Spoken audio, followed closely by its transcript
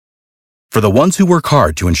For the ones who work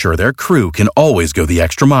hard to ensure their crew can always go the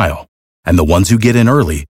extra mile, and the ones who get in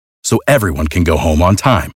early so everyone can go home on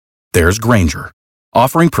time, there's Grainger,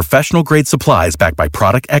 offering professional-grade supplies backed by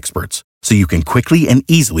product experts so you can quickly and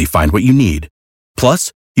easily find what you need.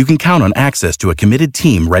 Plus, you can count on access to a committed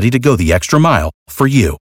team ready to go the extra mile for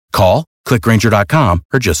you. Call, click Grainger.com,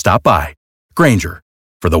 or just stop by. Grainger,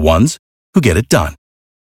 for the ones who get it done.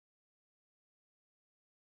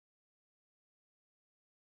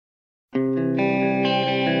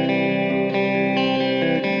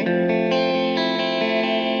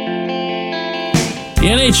 The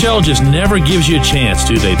NHL just never gives you a chance,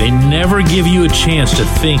 do they? They never give you a chance to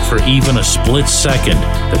think for even a split second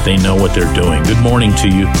that they know what they're doing. Good morning to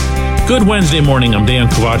you. Good Wednesday morning. I'm Dan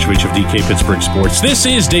Kovacevic of DK Pittsburgh Sports. This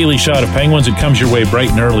is Daily Shot of Penguins. It comes your way bright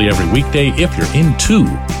and early every weekday. If you're into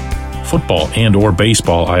football and or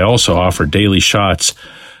baseball, I also offer daily shots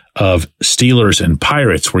of Steelers and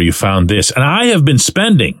Pirates where you found this. And I have been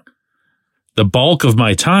spending the bulk of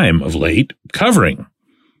my time of late covering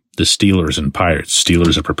the Steelers and Pirates.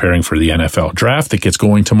 Steelers are preparing for the NFL draft that gets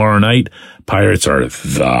going tomorrow night. Pirates are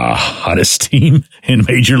the hottest team in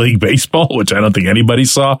Major League Baseball, which I don't think anybody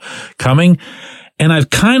saw coming. And I've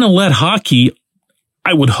kind of let hockey,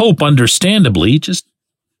 I would hope understandably, just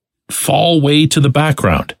fall way to the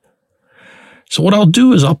background. So what I'll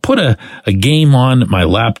do is I'll put a game on my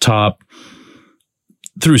laptop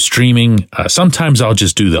through streaming. Sometimes I'll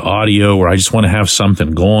just do the audio where I just want to have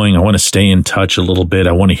something going. I want to stay in touch a little bit.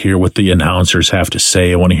 I want to hear what the announcers have to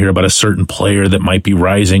say. I want to hear about a certain player that might be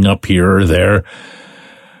rising up here or there.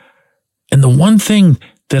 And the one thing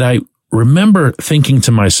that I remember thinking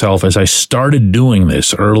to myself as I started doing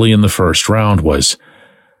this early in the first round was,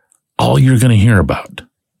 all you're going to hear about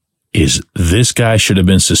is this guy should have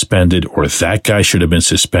been suspended or that guy should have been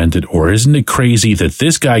suspended, or isn't it crazy that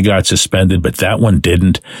this guy got suspended but that one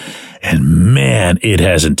didn't? And man, it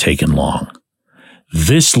hasn't taken long.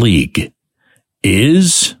 This league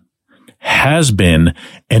has been,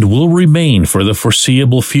 and will remain for the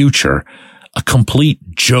foreseeable future a complete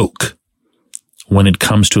joke when it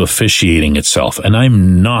comes to officiating itself. And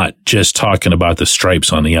I'm not just talking about the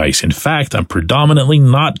stripes on the ice. In fact, I'm predominantly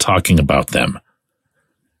not talking about them.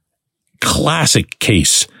 Classic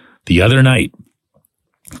case the other night.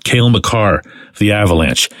 Cale Makar of the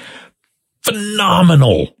Avalanche.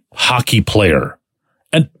 Phenomenal hockey player.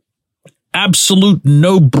 An absolute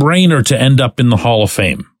no-brainer to end up in the Hall of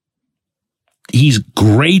Fame. He's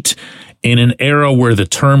great in an era where the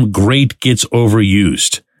term great gets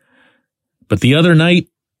overused. But the other night,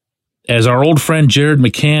 as our old friend Jared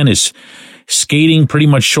McCann is skating pretty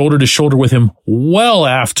much shoulder to shoulder with him well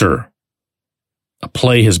after a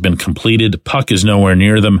play has been completed, puck is nowhere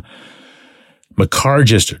near them, Makar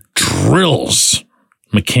just drills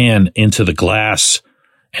McCann into the glass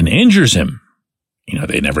and injures him. You know,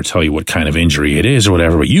 they never tell you what kind of injury it is or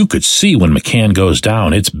whatever, but you could see when McCann goes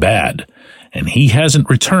down, it's bad. And he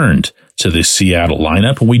hasn't returned to this Seattle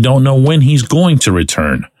lineup, and we don't know when he's going to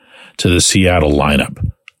return to the Seattle lineup.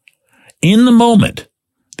 In the moment,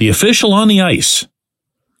 the official on the ice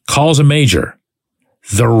calls a major.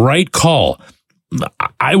 The right call.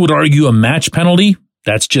 I would argue a match penalty.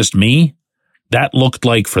 That's just me. That looked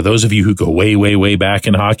like, for those of you who go way, way, way back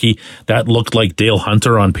in hockey, that looked like Dale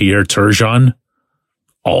Hunter on Pierre Turgeon,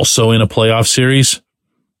 also in a playoff series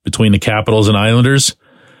between the Capitals and Islanders.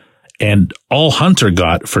 And all Hunter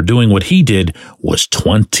got for doing what he did was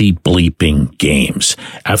 20 bleeping games,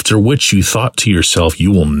 after which you thought to yourself,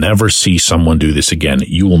 you will never see someone do this again.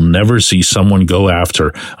 You will never see someone go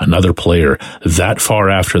after another player that far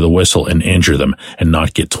after the whistle and injure them and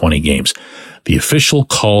not get 20 games. The official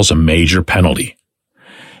calls a major penalty.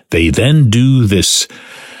 They then do this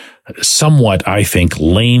somewhat, I think,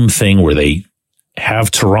 lame thing where they have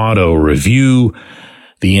Toronto review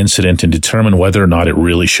the incident and determine whether or not it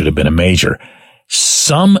really should have been a major.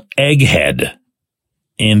 Some egghead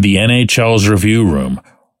in the NHL's review room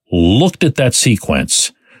looked at that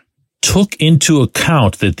sequence, took into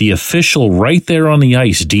account that the official right there on the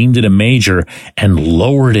ice deemed it a major, and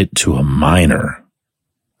lowered it to a minor.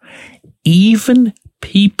 Even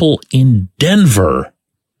people in Denver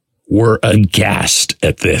were aghast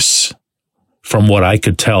at this, from what I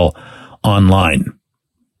could tell online.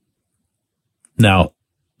 Now,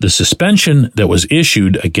 the suspension that was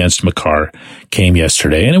issued against Makar came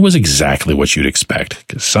yesterday, and it was exactly what you'd expect.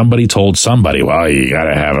 Because somebody told somebody, well, you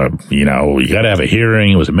gotta have a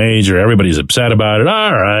hearing. It was a major. Everybody's upset about it.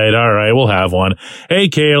 All right, we'll have one. Hey,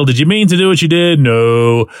 Cale, did you mean to do what you did?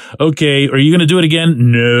 No. Okay. Are you going to do it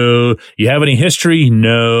again? No. You have any history?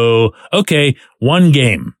 No. Okay. One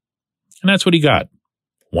game. And that's what he got.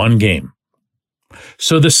 One game.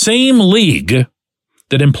 So the same league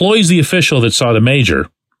that employs the official that saw the major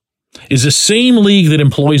is the same league that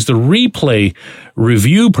employs the replay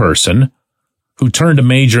review person who turned a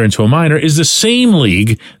major into a minor, is the same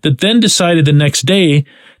league that then decided the next day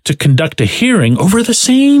to conduct a hearing over the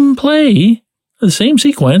same play, the same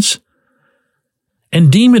sequence,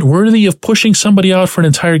 and deem it worthy of pushing somebody out for an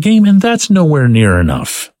entire game, and that's nowhere near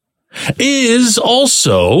enough. Is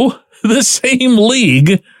also the same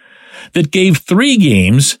league that gave 3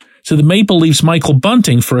 games to the Maple Leafs' Michael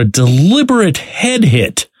Bunting for a deliberate head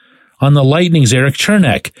hit on the Lightning's Eric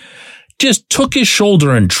Chernak. Just took his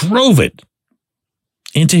shoulder and drove it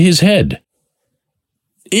into his head.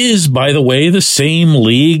 Is, by the way, the same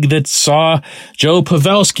league that saw Joe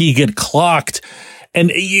Pavelski get clocked. And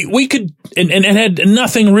we could, and had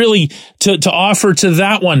nothing really to offer to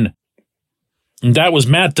that one. And that was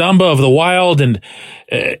Matt Dumba of the Wild, and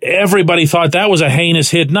everybody thought that was a heinous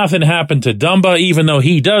hit. Nothing happened to Dumba, even though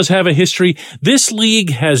he does have a history. This league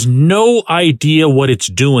has no idea what it's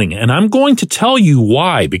doing, and I'm going to tell you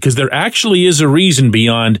why, because there actually is a reason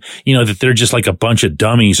beyond, that they're just like a bunch of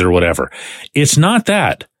dummies or whatever. It's not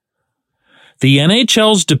that. The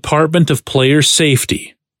NHL's Department of Player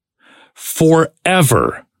Safety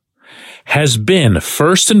forever has been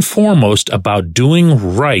first and foremost about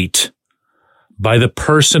doing right by the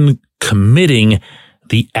person committing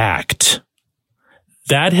the act.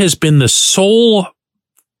 That has been the sole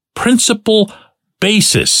principal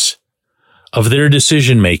basis of their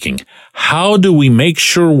decision making. How do we make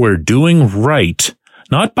sure we're doing right,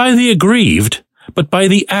 not by the aggrieved, but by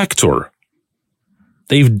the actor?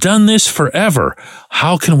 They've done this forever.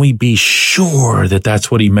 How can we be sure that that's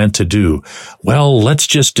what he meant to do? Well, let's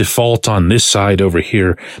just default on this side over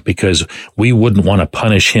here because we wouldn't want to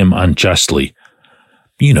punish him unjustly.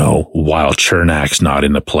 While Chernak's not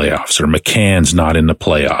in the playoffs, or McCann's not in the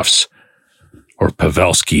playoffs, or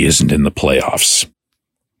Pavelski isn't in the playoffs.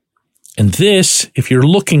 And this, if you're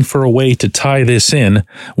looking for a way to tie this in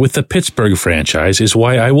with the Pittsburgh franchise, is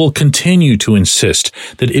why I will continue to insist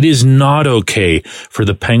that it is not okay for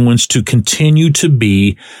the Penguins to continue to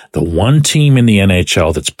be the one team in the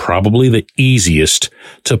NHL that's probably the easiest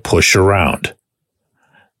to push around.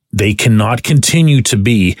 They cannot continue to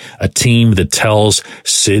be a team that tells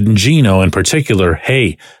Sid and Gino in particular,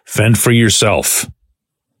 hey, fend for yourself,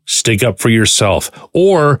 stick up for yourself,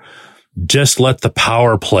 or just let the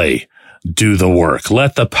power play do the work.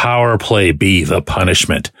 Let the power play be the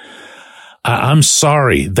punishment. I'm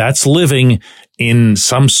sorry, that's living in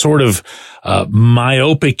some sort of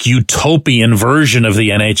myopic utopian version of the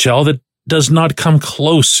NHL that does not come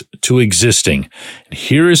close to existing. And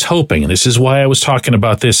here is hoping, and this is why I was talking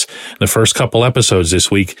about this in the first couple episodes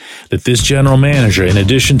this week, that this general manager, in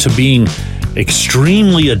addition to being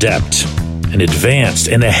extremely adept and advanced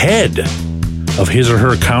and ahead of his or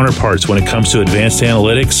her counterparts when it comes to advanced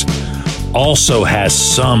analytics, also has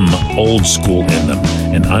some old school in them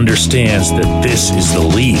and understands that this is the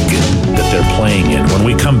league that they're playing in. When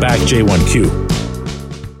we come back, J1Q.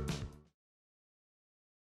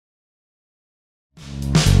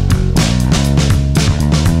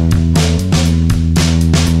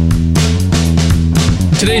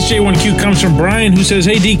 Today's J1Q comes from Brian, who says,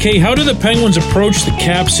 hey, DK, how do the Penguins approach the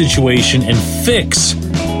cap situation and fix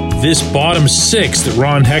this bottom 6 that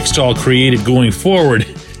Ron Hextall created going forward?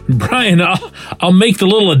 Brian, I'll make the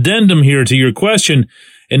little addendum here to your question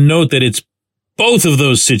and note that it's both of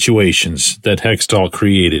those situations that Hextall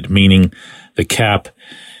created, meaning the cap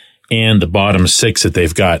and the bottom 6 that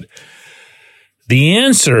they've got. The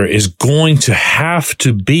answer is going to have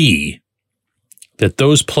to be that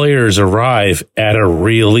those players arrive at a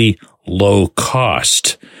really low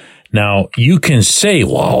cost. Now, you can say,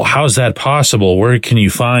 well, how's that possible? Where can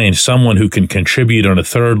you find someone who can contribute on a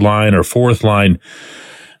third line or fourth line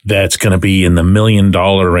that's going to be in the $1 million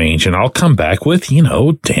range? And I'll come back with,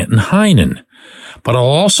 Danton Heinen. But I'll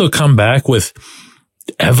also come back with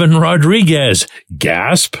Evan Rodriguez.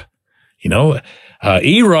 Gasp.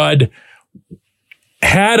 Erod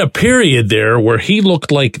had a period there where he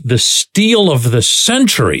looked like the steal of the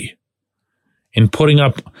century in putting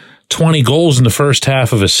up 20 goals in the first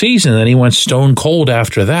half of a season. Then he went stone cold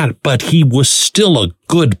after that, but he was still a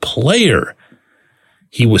good player.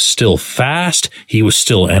 He was still fast. He was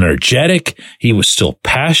still energetic. He was still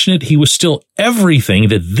passionate. He was still everything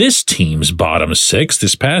that this team's bottom 6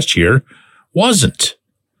 this past year wasn't.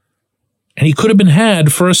 And he could have been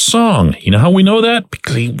had for a song. You know how we know that?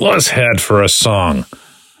 Because he was had for a song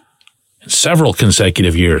in several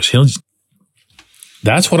consecutive years.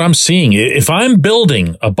 That's what I'm seeing. If I'm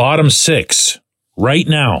building a bottom 6 right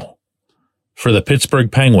now for the Pittsburgh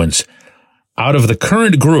Penguins, out of the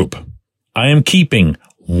current group, I am keeping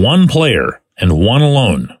one player and one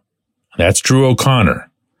alone. That's Drew O'Connor.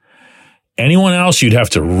 Anyone else you'd have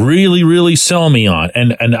to really, really sell me on.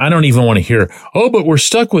 And I don't even want to hear, oh, but we're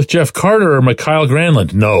stuck with Jeff Carter or Mikhail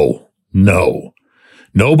Granlund. No.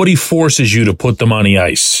 Nobody forces you to put them on the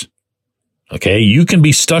ice. Okay, you can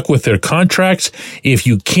be stuck with their contracts if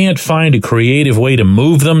you can't find a creative way to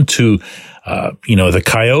move them to, the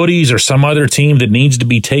Coyotes or some other team that needs to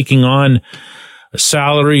be taking on a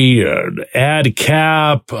salary, add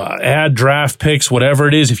cap, add draft picks, whatever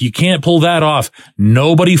it is. If you can't pull that off,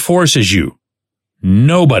 nobody forces you.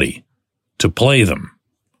 Nobody to play them.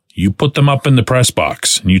 You put them up in the press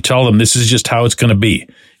box and you tell them this is just how it's going to be.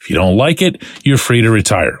 If you don't like it, you're free to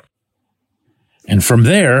retire. And from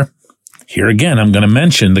there, here again, I'm going to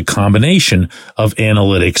mention the combination of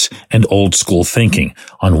analytics and old school thinking.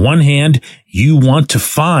 On one hand, you want to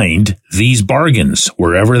find these bargains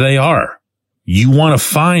wherever they are. You want to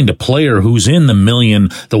find a player who's in the million,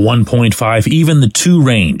 the 1.5, even the 2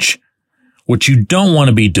 range. What you don't want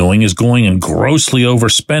to be doing is going and grossly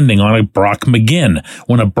overspending on a Brock McGinn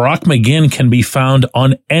when a Brock McGinn can be found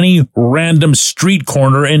on any random street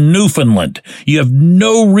corner in Newfoundland. You have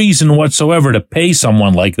no reason whatsoever to pay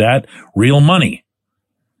someone like that real money.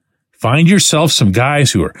 Find yourself some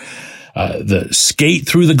guys who are the skate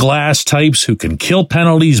through the glass types who can kill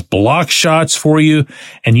penalties, block shots for you.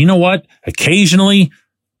 And you know what? Occasionally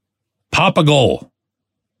pop a goal.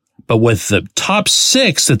 But with the top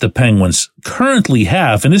 6 that the Penguins currently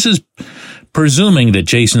have, and this is presuming that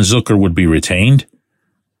Jason Zucker would be retained,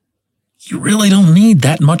 you really don't need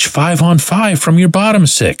that much 5-on-5 from your bottom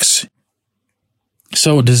 6.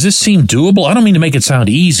 So does this seem doable? I don't mean to make it sound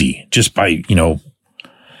easy just by,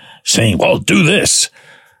 saying, well, do this.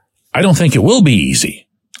 I don't think it will be easy.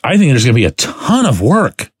 I think there's going to be a ton of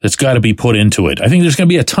work that's got to be put into it. I think there's going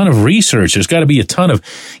to be a ton of research. There's got to be a ton of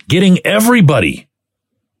getting everybody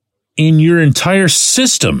in your entire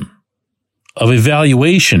system of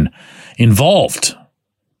evaluation involved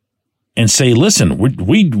and say, listen,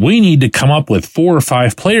 we need to come up with 4 or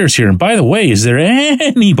 5 players here. And by the way, is there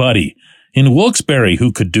anybody in Wilkes-Barre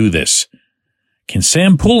who could do this? Can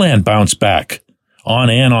Sam Poulin bounce back on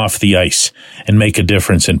and off the ice and make a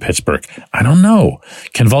difference in Pittsburgh? I don't know.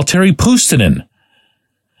 Can Valtteri Puustinen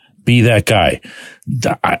be that guy?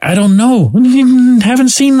 I don't know. Haven't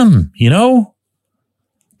seen them,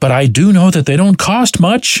 But I do know that they don't cost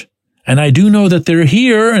much, and I do know that they're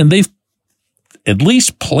here, and they've at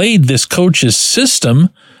least played this coach's system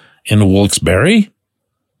in Wilkes-Barre.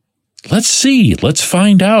 Let's see. Let's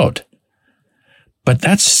find out. But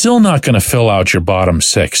that's still not going to fill out your bottom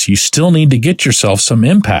 6. You still need to get yourself some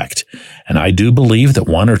impact. And I do believe that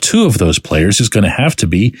 1 or 2 of those players is going to have to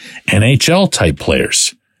be NHL-type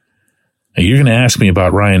players. Now, you're going to ask me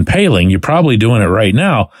about Ryan Poehling. You're probably doing it right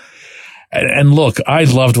now. And look, I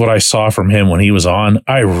loved what I saw from him when he was on.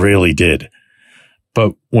 I really did.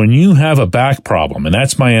 But when you have a back problem, and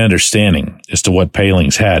that's my understanding as to what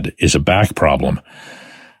Poehling's had is a back problem,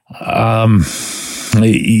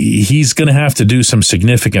 he's going to have to do some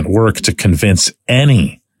significant work to convince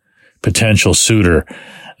any potential suitor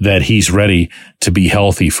that he's ready to be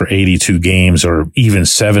healthy for 82 games or even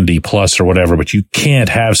 70 plus or whatever. But you can't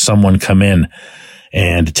have someone come in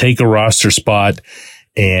and take a roster spot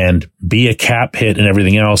and be a cap hit and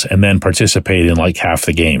everything else, and then participate in like half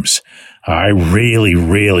the games. I really,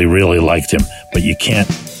 really, really liked him, but you can't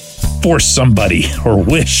force somebody or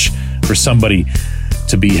wish for somebody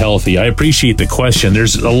to be healthy. I appreciate the question.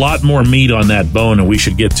 There's a lot more meat on that bone, and we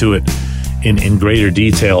should get to it in greater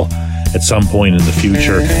detail at some point in the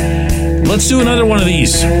future. Let's do another one of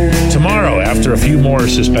these tomorrow after a few more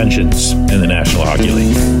suspensions in the National Hockey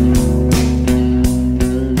League.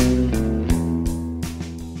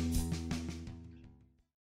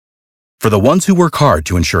 For the ones who work hard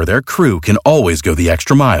to ensure their crew can always go the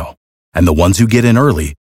extra mile, and the ones who get in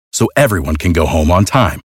early so everyone can go home on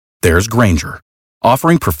time, there's Grainger,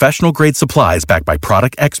 offering professional-grade supplies backed by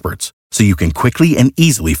product experts so you can quickly and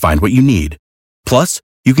easily find what you need. Plus,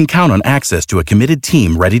 you can count on access to a committed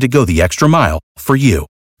team ready to go the extra mile for you.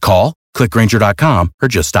 Call, click Grainger.com, or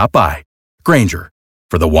just stop by. Grainger,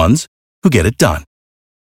 for the ones who get it done.